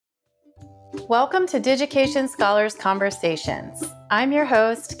Welcome to Digication Scholars Conversations. I'm your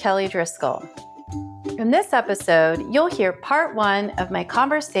host, Kelly Driscoll. In this episode, you'll hear part one of my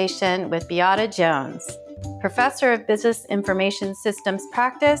conversation with Beata Jones, Professor of Business Information Systems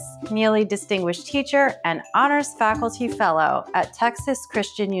Practice, Neeley Distinguished Teacher, and Honors Faculty Fellow at Texas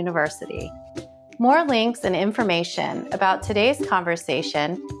Christian University. More links and information about today's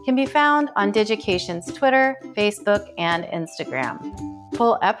conversation can be found on Digication's Twitter, Facebook, and Instagram.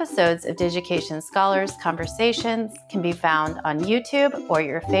 Full episodes of Digication Scholars Conversations can be found on YouTube or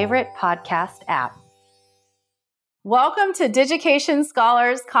your favorite podcast app. Welcome to Digication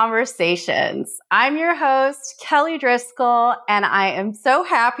Scholars Conversations. I'm your host, Kelly Driscoll, and I am so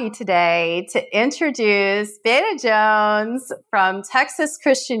happy today to introduce Beata Jones from Texas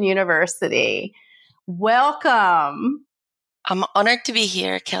Christian University. Welcome. I'm honored to be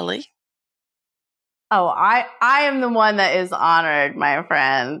here, Kelly. Oh, I am the one that is honored, my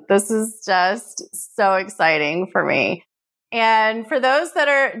friend. This is just so exciting for me. And for those that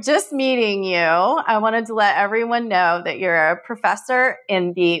are just meeting you, I wanted to let everyone know that you're a professor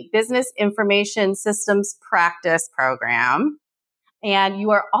in the Business Information Systems Practice program. And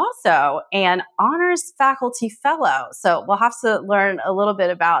you are also an Honors Faculty Fellow. So we'll have to learn a little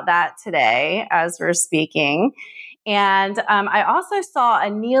bit about that today as we're speaking. And I also saw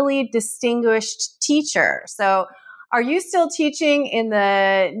a Neeley Distinguished Teacher. So are you still teaching in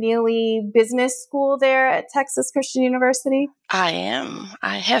the Neeley Business School there at Texas Christian University? I am.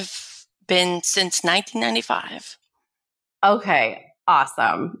 I have been since 1995. Okay,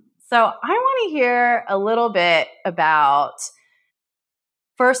 awesome. So I want to hear a little bit about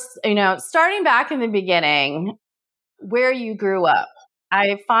first, starting back in the beginning, where you grew up.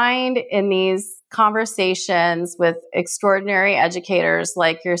 I find in these conversations with extraordinary educators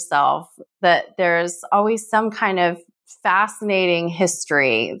like yourself that there's always some kind of fascinating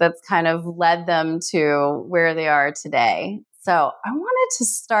history that's kind of led them to where they are today. So I wanted to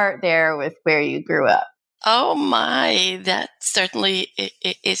start there with where you grew up. Oh my, that certainly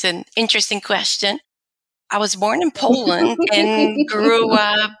is an interesting question. I was born in Poland and grew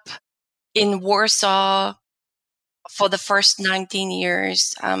up in Warsaw for the first 19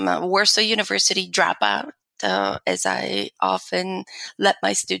 years. I'm a Warsaw University dropout, as I often let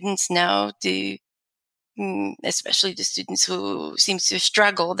my students know, especially the students who seem to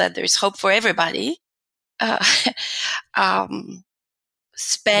struggle, that there's hope for everybody.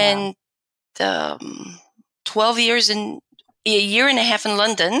 Spent 12 years and a year and a half in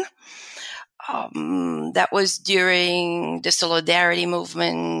London. That was during the Solidarity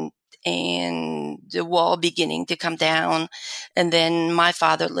movement and the wall beginning to come down. And then my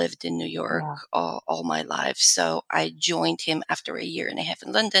father lived in New York all my life. So I joined him after a year and a half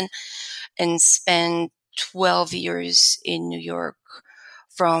in London and spent 12 years in New York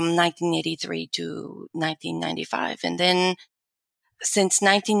from 1983 to 1995. And then since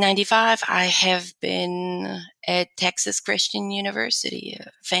 1995, I have been at Texas Christian University,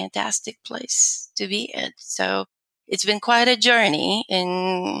 a fantastic place to be at. So it's been quite a journey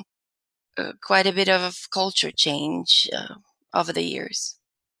and quite a bit of culture change over the years.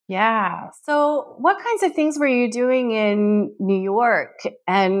 Yeah. So what kinds of things were you doing in New York,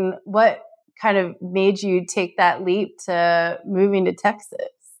 and what kind of made you take that leap to moving to Texas?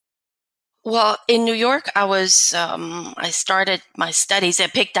 Well, in New York, I started my studies. I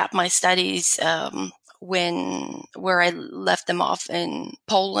picked up my studies where I left them off in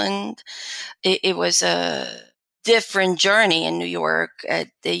Poland. It was a different journey in New York at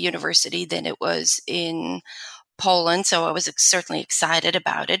the university than it was in Poland. So I was certainly excited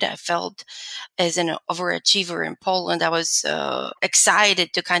about it. I felt as an overachiever in Poland, I was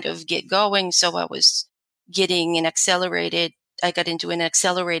excited to kind of get going. So I was I got into an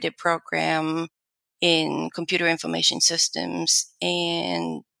accelerated program in computer information systems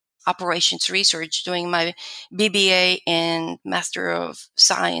and operations research, doing my BBA and Master of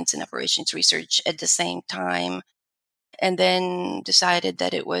Science in Operations Research at the same time. And then decided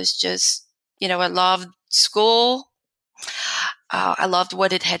that it was just, I loved school. I loved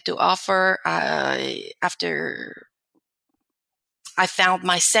what it had to offer. After I found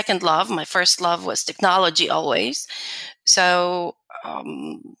my second love, my first love was technology always. So,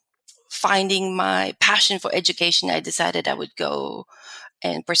 finding my passion for education, I decided I would go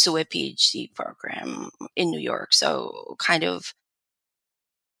and pursue a PhD program in New York. So kind of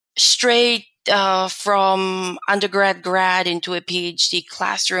straight from grad into a PhD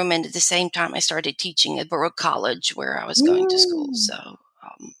classroom. And at the same time, I started teaching at Baruch College where I was going to school. So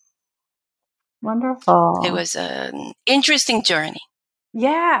Wonderful. It was an interesting journey.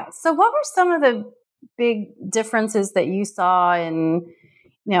 Yeah. So what were some of the big differences that you saw in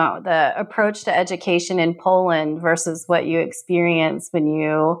the approach to education in Poland versus what you experienced when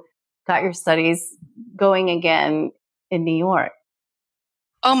you got your studies going again in New York?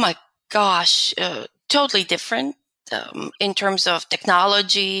 Oh my gosh, totally different. In terms of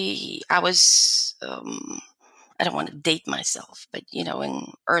technology, I don't want to date myself, but in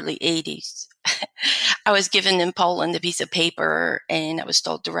early 80s, I was given in Poland a piece of paper and I was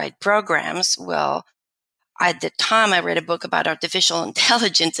told to write programs. Well, at the time, I read a book about artificial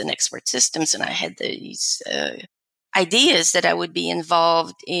intelligence and expert systems, and I had these ideas that I would be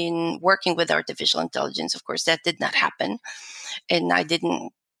involved in working with artificial intelligence. Of course, that did not happen, and I did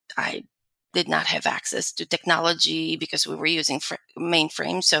not have access to technology because we were using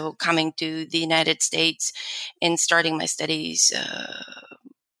mainframe. So coming to the United States and starting my studies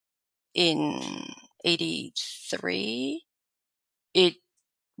in 83, it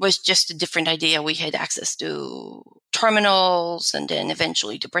was just a different idea. We had access to terminals and then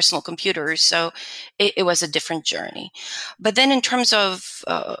eventually to personal computers. So it was a different journey. But then in terms of,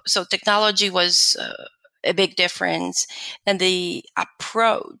 so technology was a big difference. And the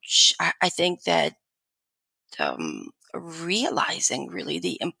approach, I think that realizing really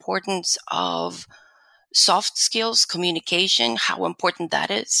the importance of soft skills, communication, how important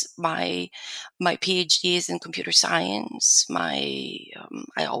that is. My PhD is in computer science. I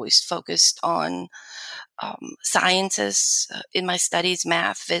always focused on sciences in my studies,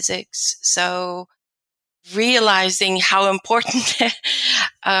 math, physics. So realizing how important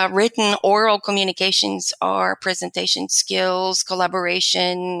written oral communications are, presentation skills,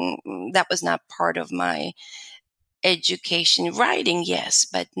 collaboration, that was not part of my education. Writing, yes,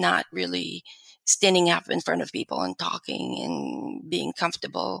 but not really standing up in front of people and talking and being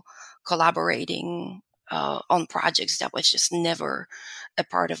comfortable collaborating on projects. That was just never a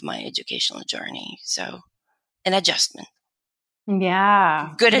part of my educational journey. So an adjustment.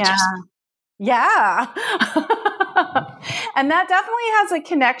 Yeah. Good Yeah. adjustment. Yeah. And that definitely has a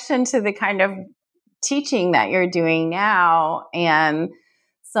connection to the kind of teaching that you're doing now and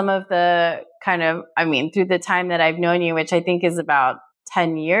some of the kind of, through the time that I've known you, which I think is about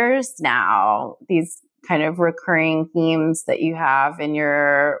 10 years now, these kind of recurring themes that you have in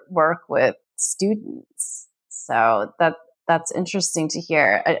your work with students. So that's interesting to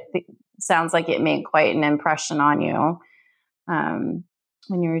hear. It sounds like it made quite an impression on you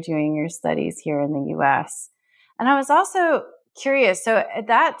when you were doing your studies here in the US. And I was also curious. So at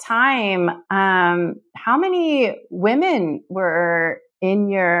that time, how many women were in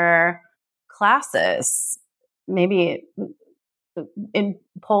your classes? Maybe in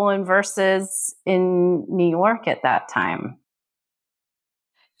Poland versus in New York at that time?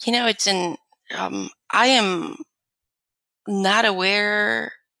 I am not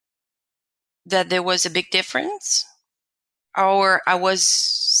aware that there was a big difference, or I was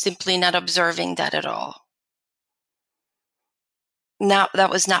simply not observing that at all. Now, that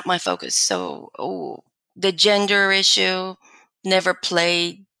was not my focus. So the gender issue never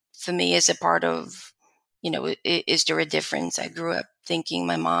played for me as a part of, is there a difference? I grew up thinking,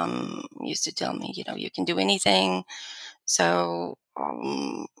 my mom used to tell me, you can do anything. So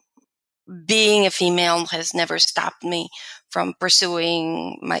being a female has never stopped me from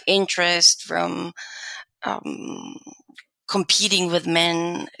pursuing my interest, from competing with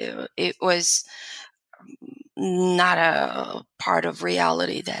men. It was not a part of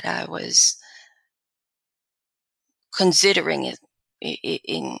reality that I was considering it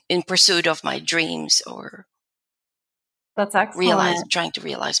in pursuit of my dreams or That's excellent. trying to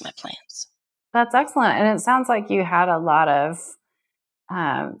realize my plans. That's excellent. And it sounds like you had a lot of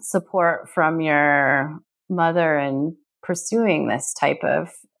support from your mother in pursuing this type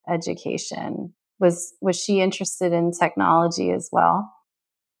of education. Was she interested in technology as well?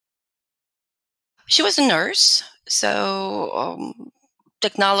 She was a nurse, so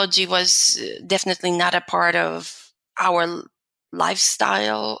technology was definitely not a part of our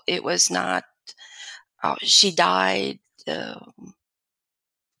lifestyle. It was not. She died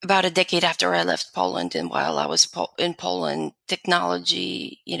about a decade after I left Poland, and while I was in Poland,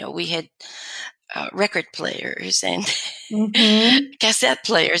 technology, we had record players and cassette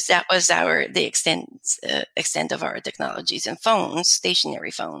players. That was the extent of our technologies, and phones,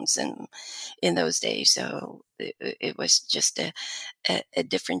 stationary phones, and in those days. So it was just a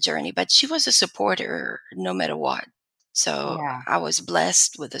different journey. But she was a supporter, no matter what. So Yeah. I was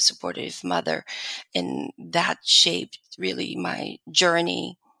blessed with a supportive mother, and that shaped really my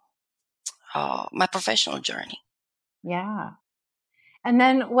journey, my professional journey. Yeah. And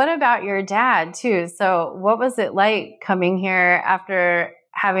then what about your dad too? So what was it like coming here after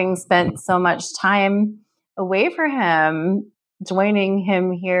having spent so much time away from him? joining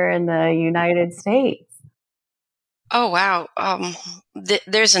him here in the United States? Oh, wow.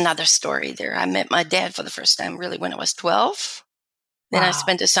 There's another story there. I met my dad for the first time really when I was 12. Then I Wow.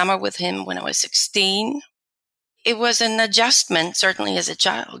 spent a summer with him when I was 16. It was an adjustment, certainly as a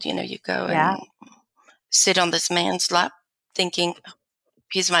child. You go Yeah. and sit on this man's lap thinking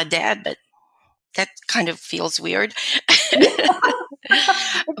he's my dad, but that kind of feels weird.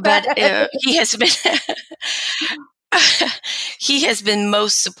 But he has been he has been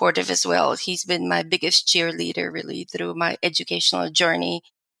most supportive as well. He's been my biggest cheerleader really through my educational journey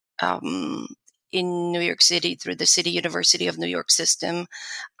um, in New York City through the City University of New York system.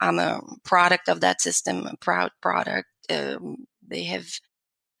 I'm a product of that system, a proud product. They have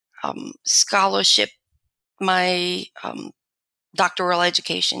scholarship my doctoral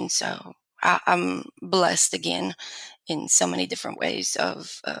education, so I'm blessed again in so many different ways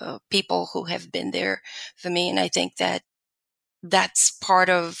of people who have been there for me. And I think that that's part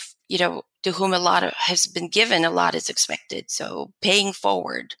of, to whom a lot has been given, a lot is expected. So paying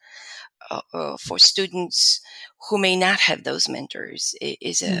forward for students who may not have those mentors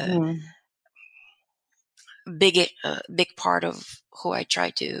is a Mhm. big part of what I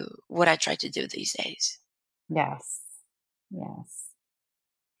try to do these days. Yes. Yes.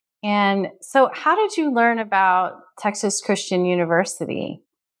 And so, how did you learn about Texas Christian University?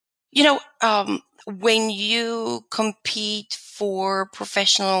 When you compete for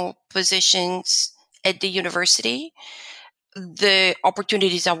professional positions at the university, the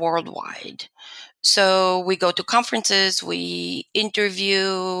opportunities are worldwide. So we go to conferences, we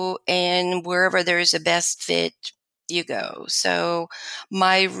interview, and wherever there is a best fit, you go. So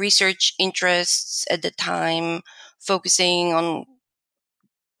my research interests at the time, focusing on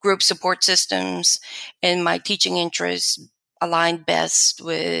group support systems, and my teaching interests aligned best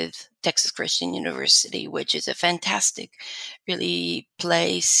with Texas Christian University, which is a fantastic, really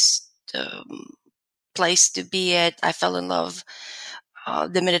place to be at. I fell in love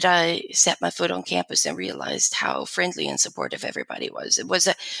the minute I set my foot on campus and realized how friendly and supportive everybody was. It was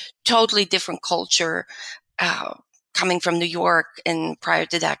a totally different culture uh, coming from New York, and prior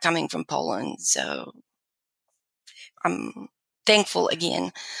to that, coming from Poland. So I'm thankful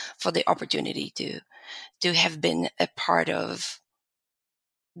again for the opportunity to have been a part of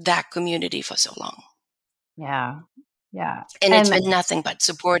that community for so long. Yeah. Yeah. And it's And been nothing but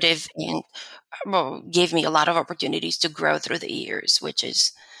supportive, and gave me a lot of opportunities to grow through the years, which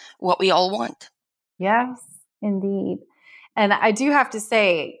is what we all want. yes, indeed. And I do have to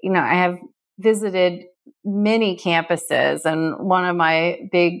say, I have visited many campuses, and one of my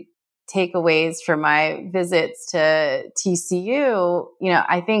big takeaways from my visits to TCU,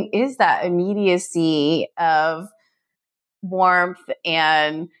 I think is that immediacy of warmth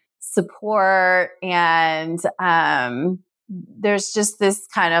and support. And there's just this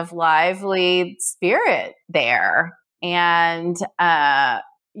kind of lively spirit there. And,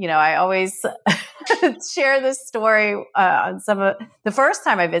 I always share this story on some of the first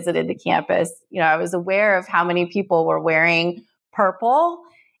time I visited the campus. I was aware of how many people were wearing purple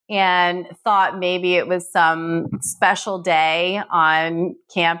and thought maybe it was some special day on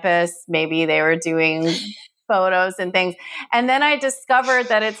campus. Maybe they were doing photos and things. And then I discovered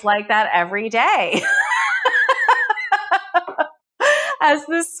that it's like that every day as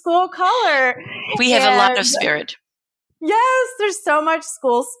the school color. We have a lot of And spirit. yes, there's so much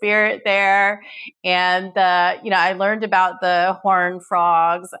school spirit there. And I learned about the horned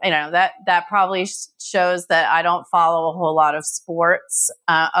frogs. That probably shows that I don't follow a whole lot of sports.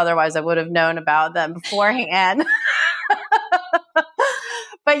 Otherwise I would have known about them beforehand.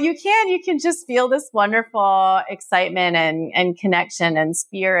 But you can just feel this wonderful excitement and connection and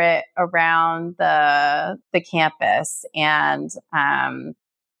spirit around the campus. And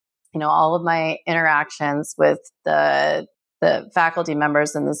all of my interactions with the faculty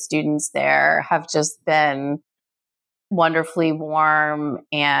members and the students there have just been wonderfully warm.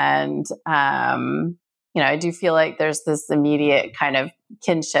 And I do feel like there's this immediate kind of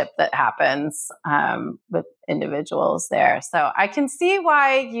kinship that happens with individuals there. So I can see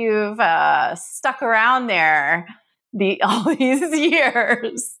why you've stuck around there all these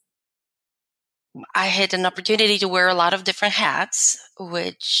years. I had an opportunity to wear a lot of different hats,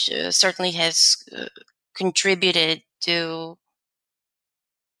 which certainly has contributed to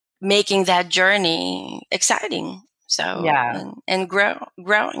making that journey exciting. So, Yeah. and growing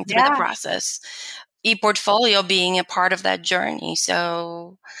through the Yeah. process. ePortfolio being a part of that journey.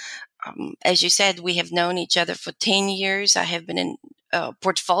 So, as you said, we have known each other for 10 years. I have been in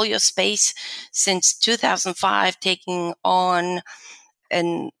portfolio space since 2005, taking on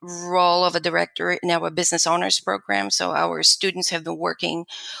a role of a director in our business honors program. So our students have been working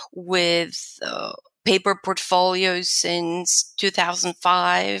with paper portfolios since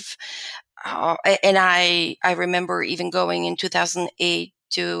 2005. And I remember even going in 2008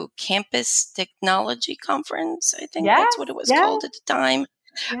 to Campus Technology Conference. I think Yes, that's what it was yes, called at the time.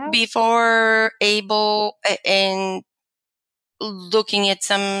 yes. Before able and looking at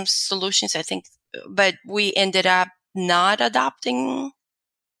some solutions, I think, but we ended up not adopting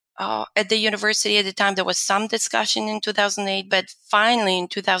at the university at the time. There was some discussion in 2008, but finally in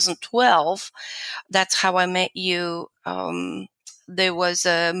 2012, that's how I met you. There was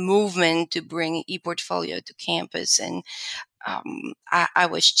a movement to bring ePortfolio to campus, and I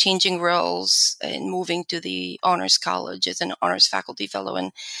was changing roles and moving to the Honors College as an honors faculty fellow,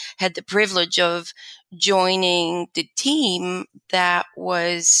 and had the privilege of joining the team that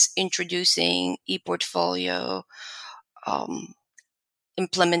was introducing ePortfolio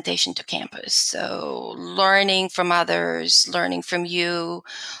implementation to campus. So learning from others, learning from you,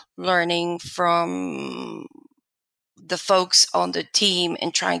 learning from the folks on the team,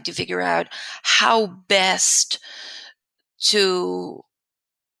 and trying to figure out how best to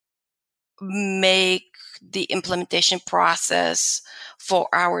make the implementation process for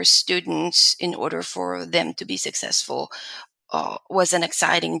our students in order for them to be successful was an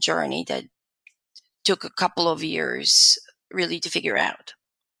exciting journey that took a couple of years really to figure out.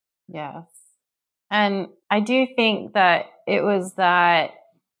 Yes. And I do think that it was that,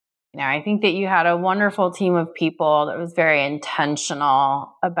 I think that you had a wonderful team of people that was very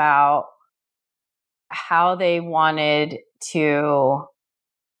intentional about how they wanted to,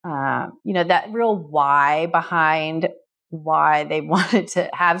 that real why behind why they wanted to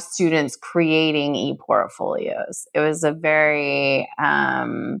have students creating e-portfolios. It was a very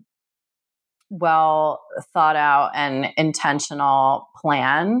well thought out and intentional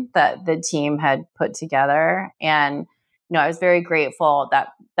plan that the team had put together. And, I was very grateful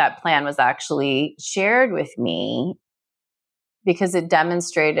that that plan was actually shared with me, because it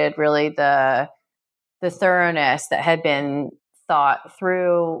demonstrated really the thoroughness that had been thought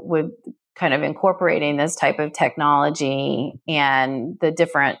through with kind of incorporating this type of technology and the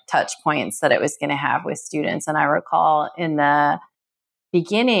different touch points that it was going to have with students. And I recall in the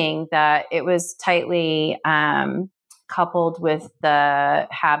beginning that it was tightly coupled with the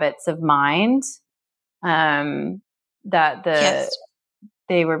habits of mind, that Yes.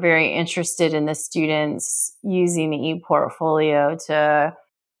 they were very interested in the students using the e-portfolio to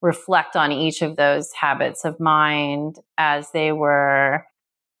reflect on each of those habits of mind as they were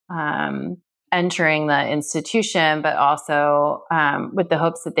entering the institution, but also with the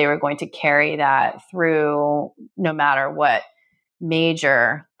hopes that they were going to carry that through no matter what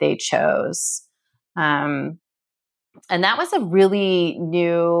major they chose. And that was a really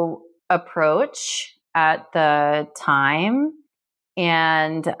new approach at the time.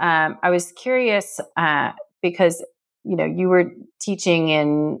 And I was curious because, you were teaching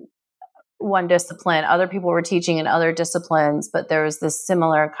in one discipline, other people were teaching in other disciplines, but there was this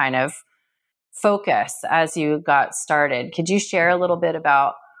similar kind of focus as you got started. Could you share a little bit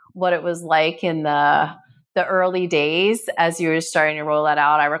about what it was like in the early days as you were starting to roll that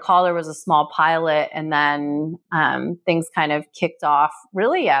out? I recall there was a small pilot, and then things kind of kicked off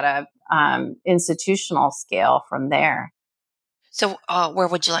really at a institutional scale from there. So where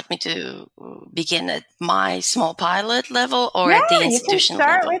would you like me to begin, at my small pilot level or Yeah, at the you can institutional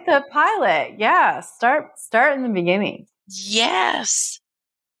start level? with the pilot. Yeah, start in the beginning. Yes.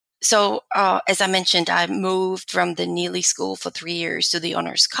 So, as I mentioned, I moved from the Neely School for 3 years to the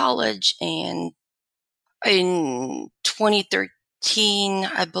Honors College. And in 2013,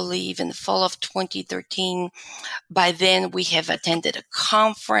 I believe, in the fall of 2013, by then we have attended a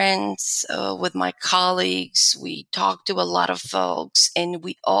conference with my colleagues. We talked to a lot of folks, and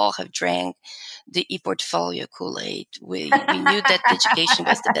we all have drank the ePortfolio Kool-Aid. We knew that education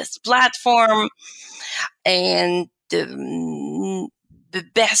was the best platform, and the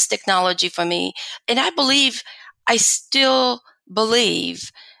best technology for me. And I still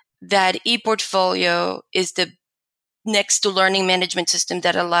believe that ePortfolio is the next to learning management system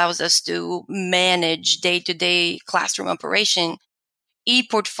that allows us to manage day-to-day classroom operation.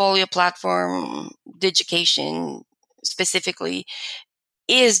 ePortfolio platform, education specifically,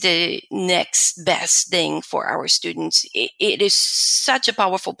 is the next best thing for our students. It is such a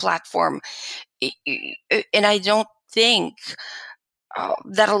powerful platform. And I don't think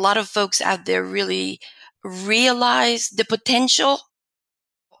that a lot of folks out there really realize the potential,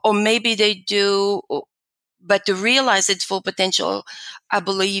 or maybe they do, but to realize its full potential, I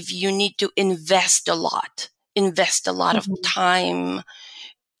believe you need to invest a lot invest a lot of time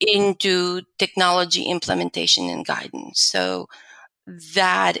into technology implementation and guidance. So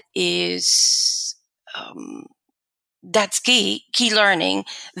that is that's key learning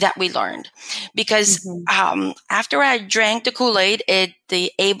that we learned, because after I drank the Kool-Aid at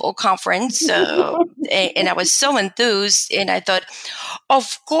the ABLE conference, and I was so enthused, and I thought,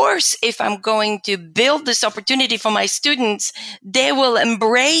 of course, if I'm going to build this opportunity for my students, they will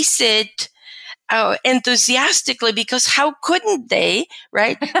embrace it enthusiastically, because how couldn't they,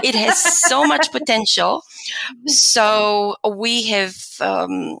 right? It has so much potential. So we have,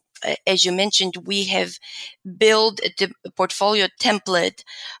 as you mentioned, we have built a portfolio template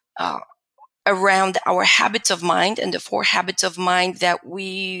around our habits of mind, and the 4 habits of mind that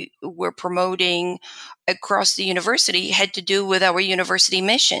we were promoting across the university had to do with our university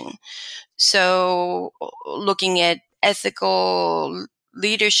mission. So looking at ethical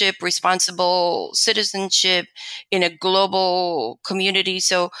leadership, responsible citizenship in a global community.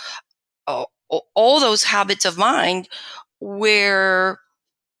 So all those habits of mind were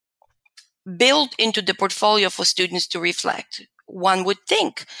built into the portfolio for students to reflect. One would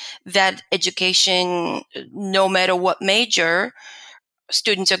think that education, no matter what major,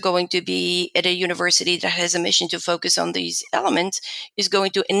 students are going to be at a university that has a mission to focus on these elements, is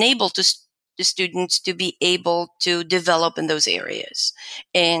going to enable the students to be able to develop in those areas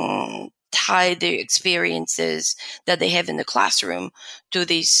and tie their experiences that they have in the classroom to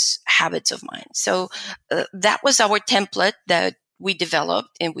these habits of mind. So that was our template that we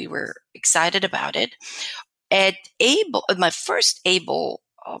developed, and we were excited about it. At ABLE, my first ABLE,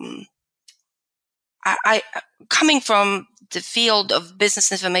 I coming from the field of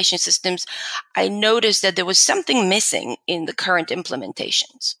business information systems, I noticed that there was something missing in the current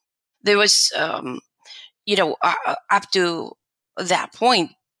implementations. There was, up to that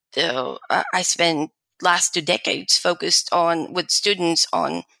point, I spent last 2 decades focused on with students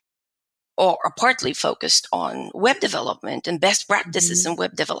on, or partly focused on, web development and best practices in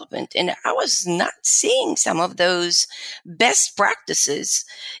web development. And I was not seeing some of those best practices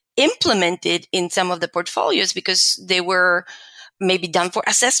implemented in some of the portfolios, because they were maybe done for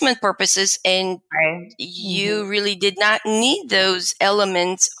assessment purposes, and you really did not need those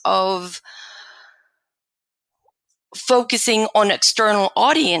elements of focusing on external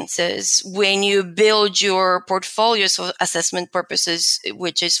audiences when you build your portfolios for assessment purposes,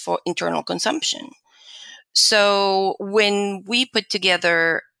 which is for internal consumption. So when we put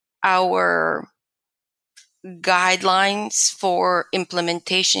together our guidelines for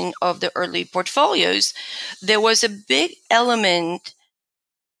implementation of the early portfolios, there was a big element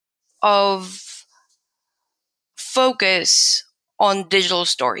of focus on digital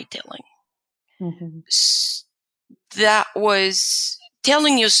storytelling. That was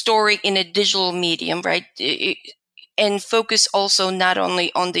telling your story in a digital medium, right? And focus also not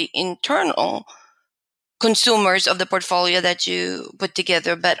only on the internal consumers of the portfolio that you put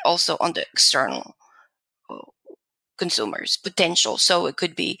together, but also on the external consumers potential. So it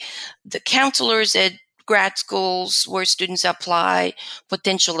could be the counselors at grad schools where students apply,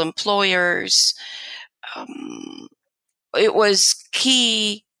 potential employers. It was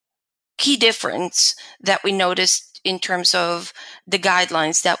key difference that we noticed in terms of the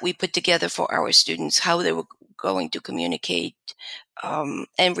guidelines that we put together for our students, how they were going to communicate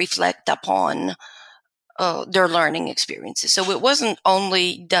and reflect upon their learning experiences. So it wasn't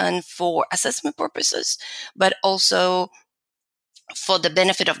only done for assessment purposes, but also for the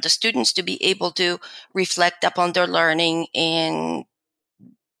benefit of the students to be able to reflect upon their learning and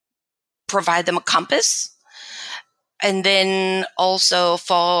provide them a compass. And then also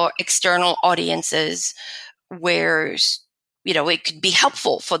for external audiences where, it could be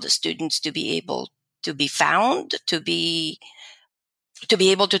helpful for the students to be able to be found, to be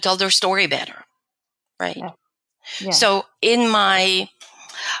able to tell their story better. Right. Yeah. So in my,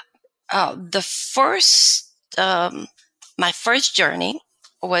 my first journey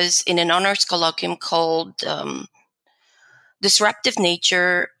was in an honors colloquium called Disruptive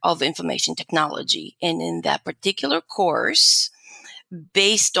Nature of Information Technology. And in that particular course,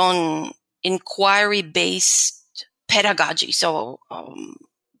 based on inquiry-based pedagogy. So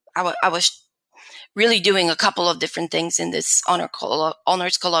I was really doing a couple of different things in this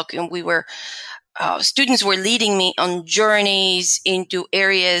honors colloquium. We were students were leading me on journeys into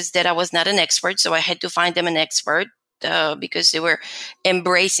areas that I was not an expert, so I had to find them an expert because they were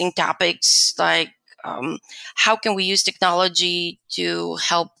embracing topics like how can we use technology to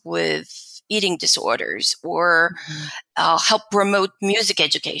help with eating disorders, or help promote music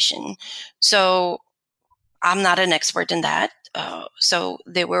education. So I'm not an expert in that. So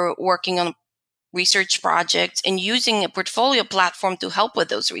they were working on research projects and using a portfolio platform to help with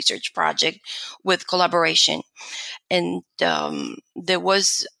those research projects with collaboration. And I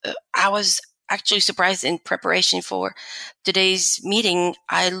was actually surprised in preparation for today's meeting.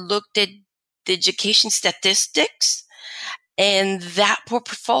 I looked at the education statistics, and that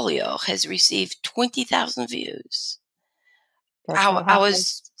portfolio has received 20,000 views. I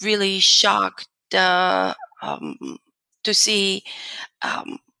was really shocked to see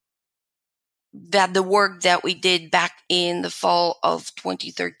that the work that we did back in the fall of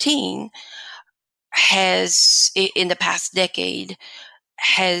 2013 has, in the past decade,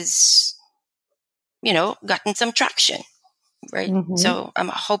 has, gotten some traction, right? Mm-hmm. So I'm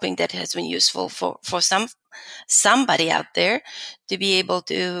hoping that has been useful for somebody out there to be able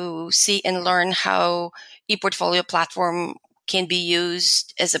to see and learn how ePortfolio platform can be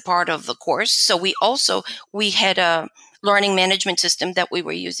used as a part of the course. So we had a learning management system that we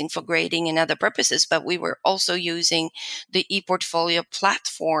were using for grading and other purposes, but we were also using the ePortfolio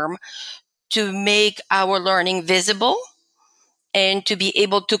platform to make our learning visible and to be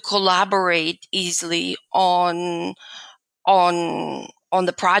able to collaborate easily on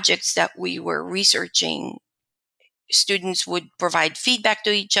the projects that we were researching. Students would provide feedback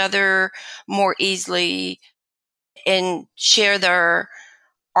to each other more easily and share their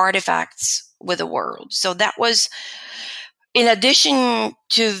artifacts with the world. So that was, in addition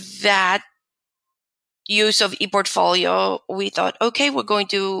to that use of ePortfolio, we thought, okay, we're going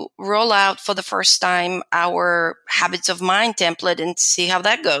to roll out for the first time our Habits of Mind template and see how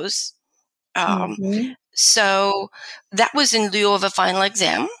that goes. So that was in lieu of a final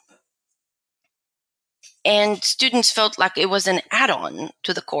exam. And students felt like it was an add-on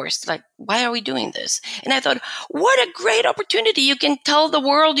to the course. Like, why are we doing this? And I thought, what a great opportunity. You can tell the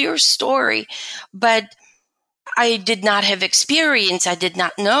world your story. But I did not have experience. I did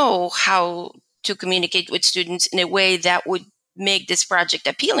not know how to communicate with students in a way that would make this project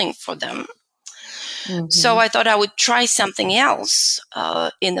appealing for them. Mm-hmm. So I thought I would try something else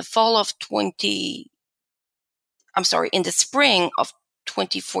in the spring of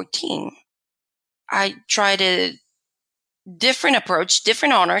 2014. I tried a different approach,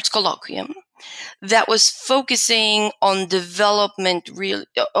 different honors colloquium that was focusing on developing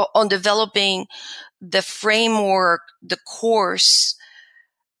the framework, the course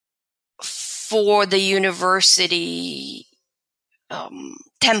for the university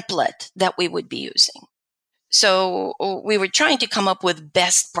template that we would be using. So we were trying to come up with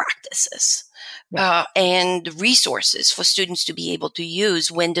best practices and resources for students to be able to use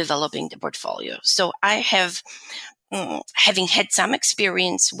when developing the portfolio. So I have, having had some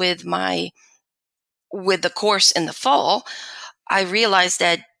experience with the course in the fall, I realized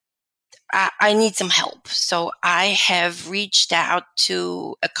that I need some help. So I have reached out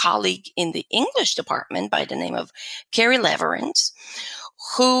to a colleague in the English department by the name of Carrie Leverance,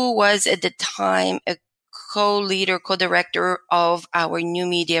 who was at the time a co-director of our New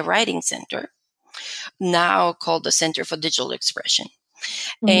Media Writing Center, now called the Center for Digital Expression.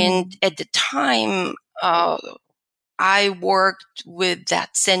 Mm-hmm. And at the time, I worked with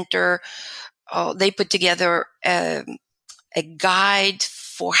that center. They put together a guide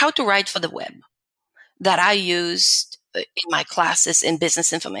for how to write for the web that I used in my classes in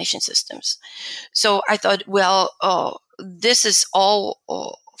business information systems. So I thought, well, this is all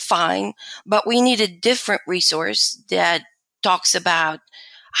fine, but we need a different resource that talks about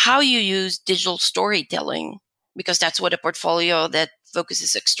how you use digital storytelling, because that's what a portfolio that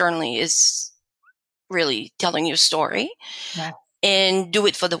focuses externally is, really telling your story. Yeah. And do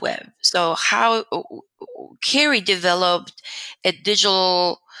it for the web. So how Carrie developed a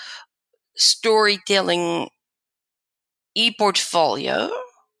digital storytelling ePortfolio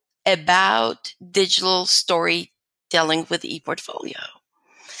about digital storytelling with ePortfolio.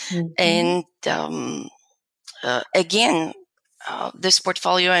 Mm-hmm. And again, this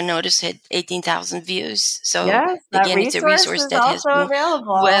portfolio I noticed had 18,000 views. So again, it's a resource that has been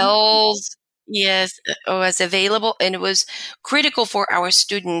available. Yes, it was available, and it was critical for our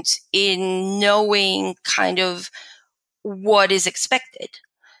students in knowing kind of what is expected,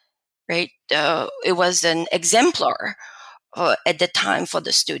 right? It was an exemplar at the time for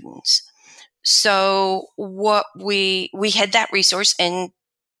the students. So what we had that resource, and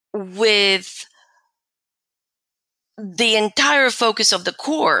with the entire focus of the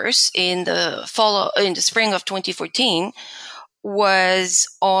course in the spring of 2014 was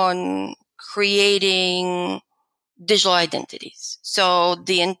on creating digital identities. So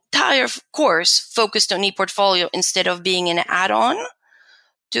the entire course focused on ePortfolio instead of being an add-on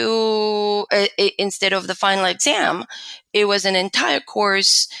to, instead of the final exam, it was an entire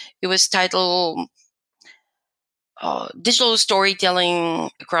course. It was titled Digital Storytelling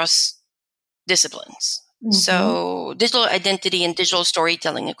Across Disciplines. Mm-hmm. So digital identity and digital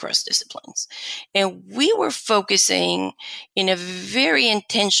storytelling across disciplines. And we were focusing in a very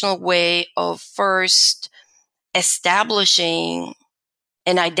intentional way of first establishing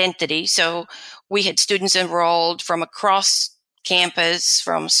an identity. So we had students enrolled from across campus,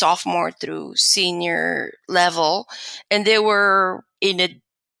 from sophomore through senior level, and they were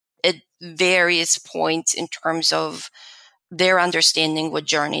at various points in terms of their understanding what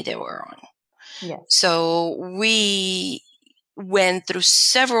journey they were on. Yes. So we went through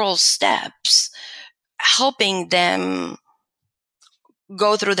several steps helping them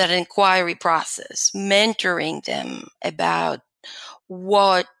go through that inquiry process, mentoring them about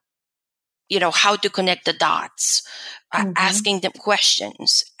what, how to connect the dots, asking them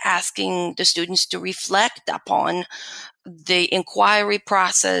questions, asking the students to reflect upon the inquiry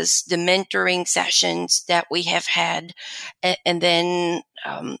process, the mentoring sessions that we have had, and then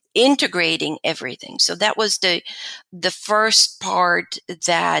integrating everything. So that was the first part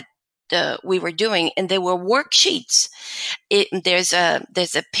that we were doing, and there were worksheets. There's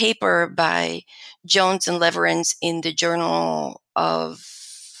a paper by Jones and Leverance in the Journal of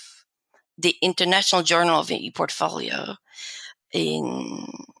the International Journal of ePortfolio in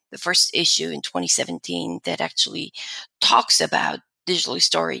the first issue in 2017 that actually talks about digital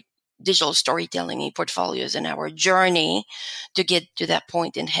storytelling in portfolios and our journey to get to that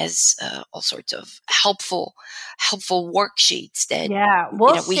point, and has all sorts of helpful worksheets that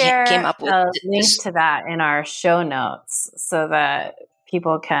we came up with. A link to that in our show notes so that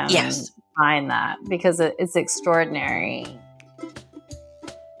people can find that, because it's extraordinary.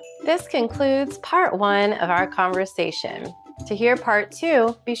 This concludes part 1 of our conversation. To hear part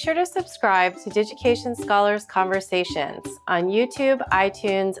 2, be sure to subscribe to Digication Scholars Conversations on YouTube,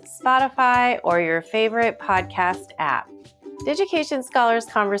 iTunes, Spotify, or your favorite podcast app. Digication Scholars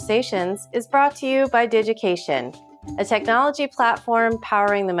Conversations is brought to you by Digication, a technology platform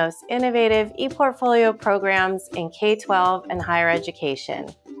powering the most innovative ePortfolio programs in K-12 and higher education.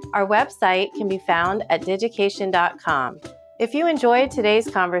 Our website can be found at digication.com. If you enjoyed today's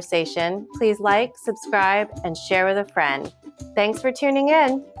conversation, please like, subscribe, and share with a friend. Thanks for tuning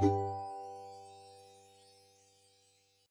in.